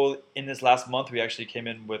now in this last month we actually came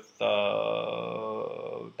in with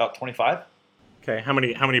about 25. Okay, how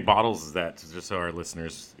many bottles is that? Just so our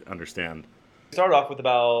listeners understand. We started off with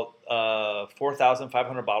about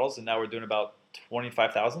 4,500 bottles, and now we're doing about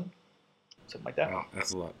 25,000, something like that. Wow,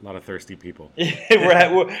 that's a lot of thirsty people.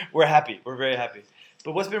 we're happy. We're very happy.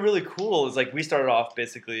 But what's been really cool is like we started off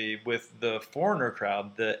basically with the foreigner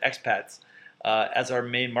crowd, the expats, as our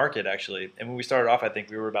main market actually. And when we started off, I think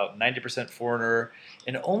we were about 90% foreigner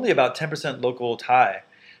and only about 10% local Thai.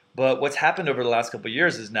 But what's happened over the last couple of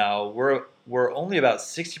years is now we're only about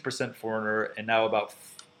 60% foreigner and now about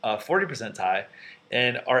 40% Thai.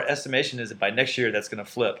 And our estimation is that by next year that's going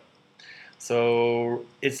to flip. So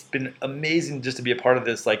it's been amazing just to be a part of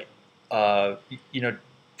this, like,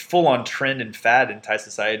 full-on trend and fad in Thai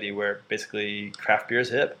society where basically craft beer is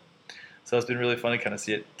hip. So it's been really fun to kind of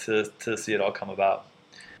see it to see it all come about.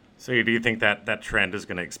 So do you think that trend is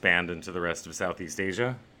going to expand into the rest of Southeast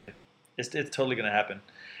Asia? It's totally going to happen.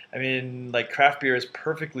 I mean, like craft beer is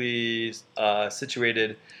perfectly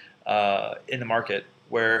situated in the market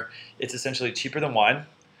where it's essentially cheaper than wine,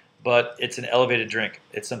 but it's an elevated drink.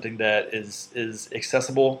 It's something that is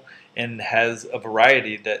accessible and has a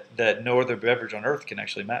variety that no other beverage on earth can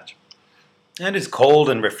actually match. And it's cold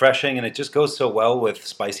and refreshing, and it just goes so well with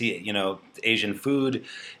spicy, Asian food.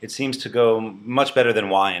 It seems to go much better than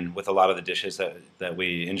wine with a lot of the dishes that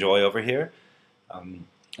we enjoy over here. And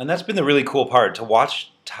that's been the really cool part, to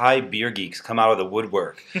watch Thai beer geeks come out of the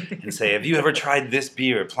woodwork and say, have you ever tried this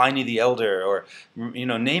beer, Pliny the Elder, or,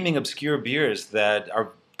 naming obscure beers that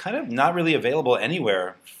are kind of not really available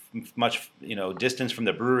anywhere much, distance from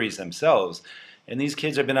the breweries themselves. And these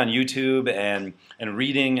kids have been on YouTube and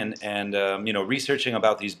reading and researching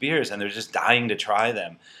about these beers, and they're just dying to try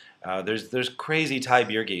them. There's crazy Thai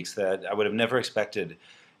beer geeks that I would have never expected.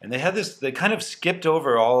 And they kind of skipped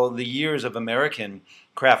over all the years of American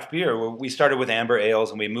craft beer. Where we started with amber ales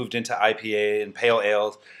and we moved into IPA and pale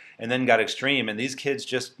ales and then got extreme. And these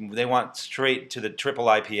kids they want straight to the triple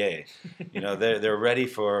IPA. They're ready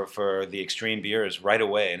for the extreme beers right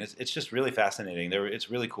away. And it's just really fascinating.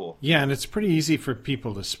 It's really cool. Yeah, and it's pretty easy for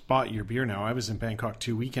people to spot your beer now. I was in Bangkok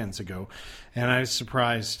 2 weekends ago, and I was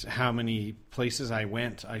surprised how many places I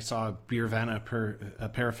went. I saw Beervana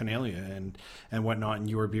paraphernalia and whatnot, and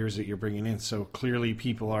your beers that you're bringing in. So clearly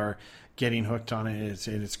people are getting hooked on it.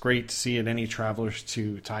 It's great to see it. Any travelers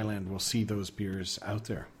to Thailand will see those beers out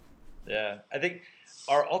there. Yeah, I think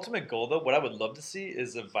our ultimate goal, though, what I would love to see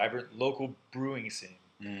is a vibrant local brewing scene.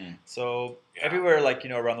 So everywhere,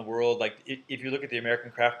 around the world, if you look at the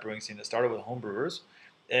American craft brewing scene, it started with home brewers,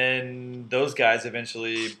 and those guys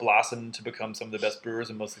eventually blossomed to become some of the best brewers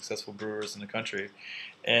and most successful brewers in the country.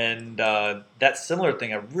 And that similar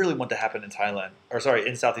thing I really want to happen in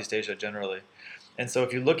in Southeast Asia generally. And so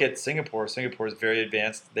if you look at Singapore is very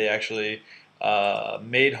advanced. They actually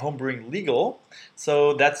made homebrewing legal,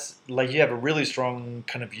 so that's you have a really strong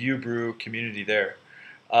kind of brew community there.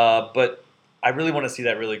 But I really want to see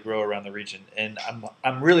that really grow around the region, and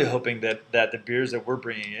I'm really hoping that the beers that we're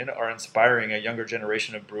bringing in are inspiring a younger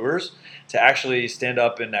generation of brewers to actually stand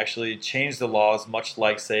up and actually change the laws, much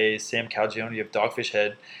like say Sam Calagione of Dogfish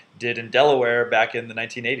Head did in Delaware back in the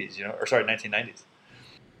 1980s, 1990s.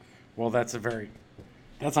 Well, that's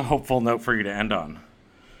a hopeful note for you to end on.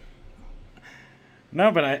 No,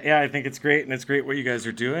 but I think it's great, and it's great what you guys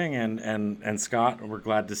are doing. And Scott, we're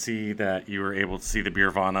glad to see that you were able to see the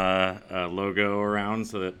Beervana logo around,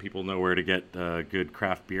 so that people know where to get good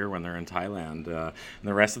craft beer when they're in Thailand. In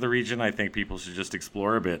the rest of the region, I think people should just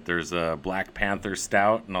explore a bit. There's a Black Panther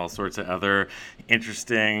Stout and all sorts of other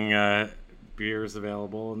interesting beers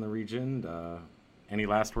available in the region. Any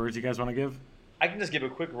last words you guys want to give? I can just give a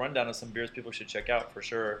quick rundown of some beers people should check out for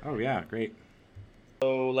sure. Oh yeah, great.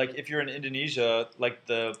 So, if you're in Indonesia,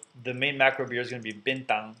 the main macro beer is going to be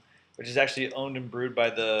Bintang, which is actually owned and brewed by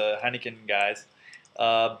the Heineken guys.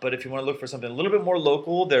 But if you want to look for something a little bit more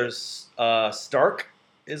local, there's Stark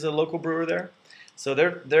is a local brewer there. So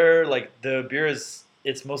they're the beer it's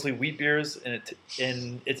mostly wheat beers, and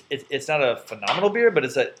it's not a phenomenal beer, but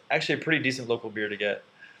it's actually a pretty decent local beer to get.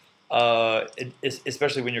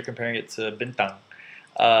 Especially when you're comparing it to Bintang.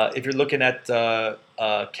 If you're looking at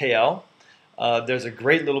KL. There's a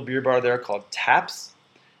great little beer bar there called Taps,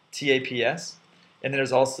 TAPS. And then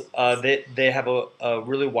there's also they have a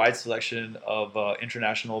really wide selection of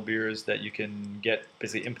international beers that you can get,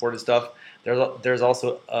 basically imported stuff. There's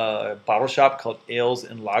also a bottle shop called Ales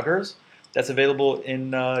and Lagers that's available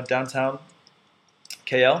in downtown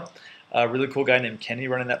KL. A really cool guy named Kenny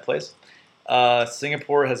running that place.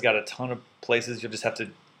 Singapore has got a ton of places. You'll just have to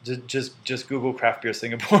just Google craft beer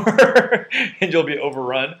Singapore and you'll be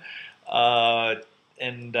overrun.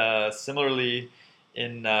 And similarly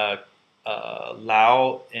in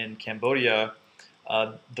Laos and Cambodia,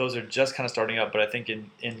 those are just kind of starting up, but I think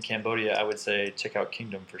in Cambodia, I would say check out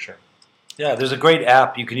Kingdom for sure. Yeah, there's a great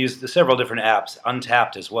app. You can use several different apps,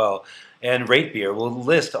 Untapped as well. And Rate Beer will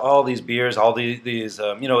list all these beers, all these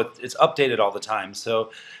it's updated all the time.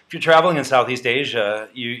 So if you're traveling in Southeast Asia,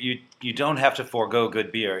 you don't have to forego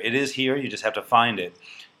good beer. It is here, you just have to find it.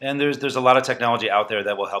 And there's a lot of technology out there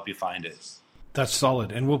that will help you find it. That's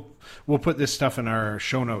solid, and we'll put this stuff in our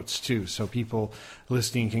show notes too, so people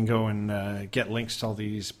listening can go and get links to all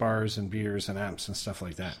these bars and beers and apps and stuff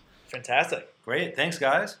like that. Fantastic. Great, thanks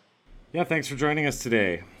guys. Yeah, thanks for joining us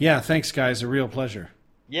today. Yeah, thanks guys, a real pleasure.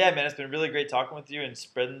 Yeah, man, it's been really great talking with you and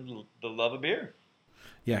spreading the love of beer.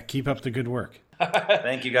 Yeah, keep up the good work.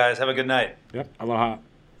 Thank you guys. Have a good night. Yep, aloha.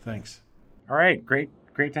 Thanks. All right, great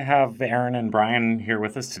to have Aaron and Brian here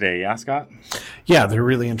with us today. Yeah, Scott? Yeah, they're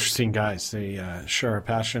really interesting guys. They sure are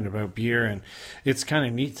passionate about beer, and it's kind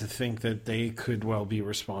of neat to think that they could well be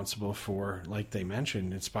responsible for, like they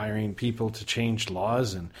mentioned, inspiring people to change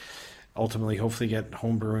laws and ultimately hopefully get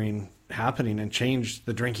homebrewing happening and change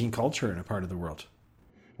the drinking culture in a part of the world.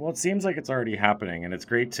 Well, it seems like it's already happening, and it's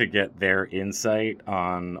great to get their insight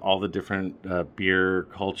on all the different beer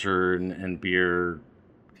culture and beer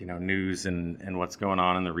news and what's going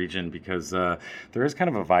on in the region, because there is kind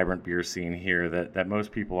of a vibrant beer scene here that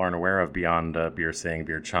most people aren't aware of beyond Beer Sang,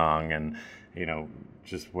 Beer Chong, and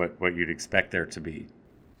just what you'd expect there to be.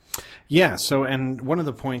 Yeah, so, and one of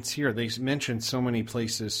the points here, they mentioned so many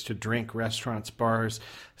places to drink, restaurants, bars,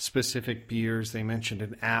 specific beers. They mentioned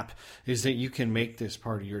an app, is that you can make this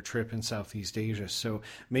part of your trip in Southeast Asia. So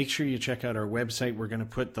make sure you check out our website. We're going to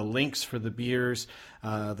put the links for the beers,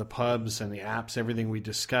 the pubs, and the apps, everything we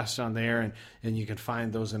discussed on there, and you can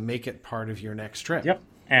find those and make it part of your next trip. Yep.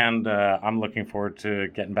 And I'm looking forward to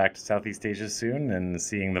getting back to Southeast Asia soon and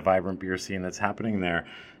seeing the vibrant beer scene that's happening there.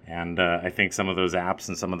 And I think some of those apps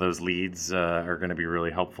and some of those leads are going to be really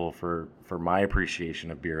helpful for my appreciation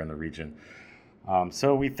of beer in the region.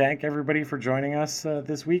 So we thank everybody for joining us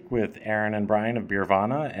this week with Aaron and Brian of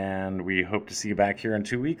Beervana, and we hope to see you back here in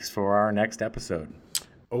 2 weeks for our next episode.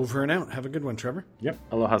 Over and out. Have a good one, Trevor. Yep.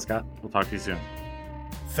 Aloha, Scott. We'll talk to you soon.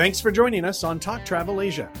 Thanks for joining us on Talk Travel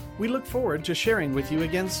Asia. We look forward to sharing with you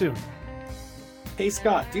again soon. Hey,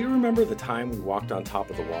 Scott, do you remember the time we walked on top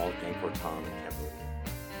of the wall at Angkor Thom in Cambodia?